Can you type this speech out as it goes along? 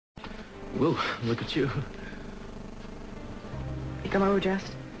Whoa, look at you. Think I'm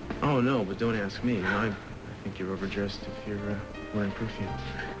overdressed? Oh, no, but don't ask me. You know, I think you're overdressed if you're wearing perfume.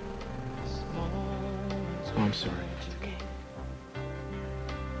 Oh, I'm sorry. It's okay.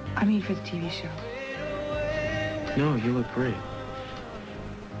 I mean for the TV show. No, you look great.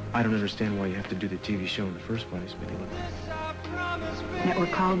 I don't understand why you have to do the TV show in the first place, but you look great.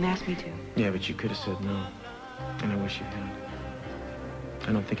 Network called and asked me to. Yeah, but you could have said no. And I wish you had.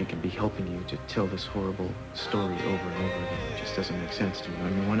 I don't think it can be helping you to tell this horrible story over and over again. It just doesn't make sense to me. I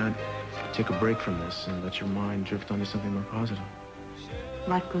mean, why not take a break from this and let your mind drift onto something more positive?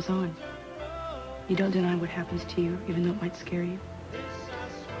 Life goes on. You don't deny what happens to you, even though it might scare you.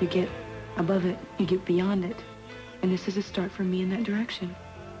 You get above it, you get beyond it. And this is a start for me in that direction.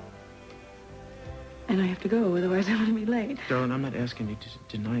 And I have to go, otherwise I'm going to be late. Darling, I'm not asking you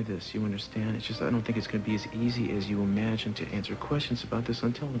to deny this. You understand? It's just I don't think it's going to be as easy as you imagine to answer questions about this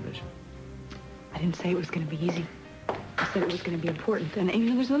on television. I didn't say it was going to be easy. I said it was going to be important. And you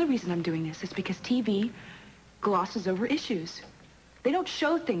know, there's another reason I'm doing this. It's because TV glosses over issues. They don't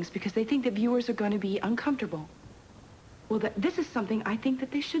show things because they think that viewers are going to be uncomfortable. Well, this is something I think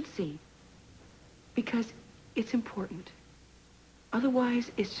that they should see. Because it's important.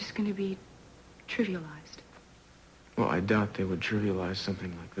 Otherwise, it's just going to be trivialized. Well, I doubt they would trivialize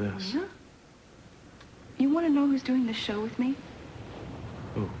something like this. Oh, yeah? You want to know who's doing this show with me?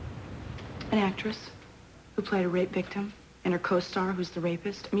 Who? An actress who played a rape victim and her co-star who's the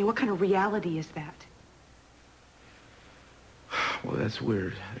rapist. I mean, what kind of reality is that? Well, that's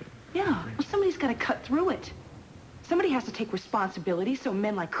weird. Yeah, well, somebody's got to cut through it. Somebody has to take responsibility so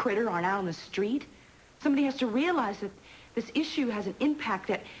men like Critter aren't out on the street. Somebody has to realize that this issue has an impact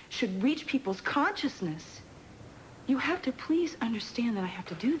that should reach people's consciousness. You have to please understand that I have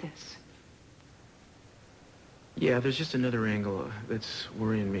to do this. Yeah, there's just another angle that's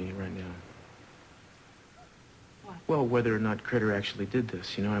worrying me right now. What? Well, whether or not Critter actually did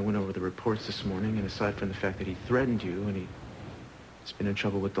this. You know, I went over the reports this morning, and aside from the fact that he threatened you and he's been in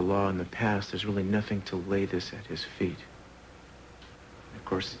trouble with the law in the past, there's really nothing to lay this at his feet. Of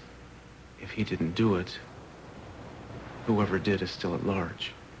course, if he didn't do it, whoever did is still at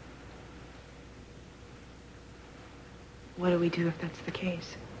large. What do we do if that's the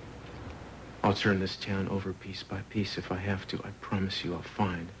case? I'll turn this town over piece by piece if I have to. I promise you I'll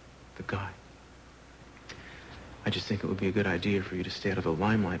find the guy. I just think it would be a good idea for you to stay out of the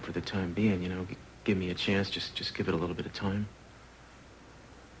limelight for the time being, you know. Give me a chance, just give it a little bit of time.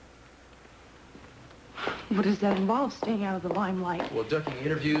 What does that involve, staying out of the limelight? Well, ducking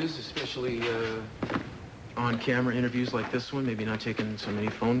interviews, especially on-camera interviews like this one, maybe not taking so many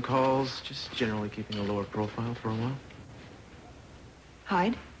phone calls, just generally keeping a lower profile for a while.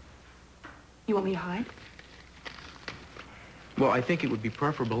 Hide? You want me to hide? Well, I think it would be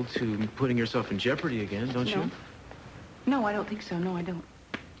preferable to putting yourself in jeopardy again, don't you? No, I don't think so. No, I don't.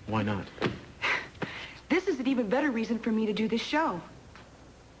 Why not? This is an even better reason for me to do this show.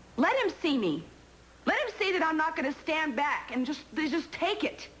 Let him see me. Let him see that I'm not going to stand back and just take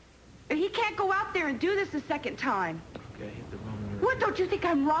it. He can't go out there and do this a second time. Okay, I hit the wrong nerve. What, don't you think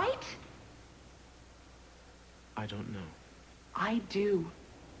I'm right? I don't know. I do.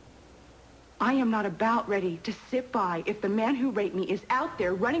 I am not about ready to sit by if the man who raped me is out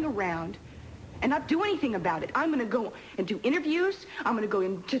there running around and not do anything about it. I'm going to go and do interviews. I'm going to go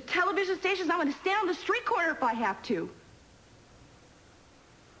into television stations. I'm going to stand on the street corner if I have to.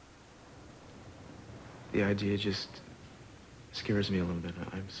 The idea just scares me a little bit.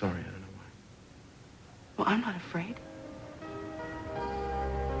 I'm sorry, I don't know why. Well, I'm not afraid.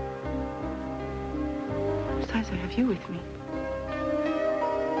 Besides, I have you with me.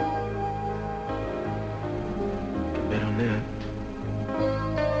 Bet on that.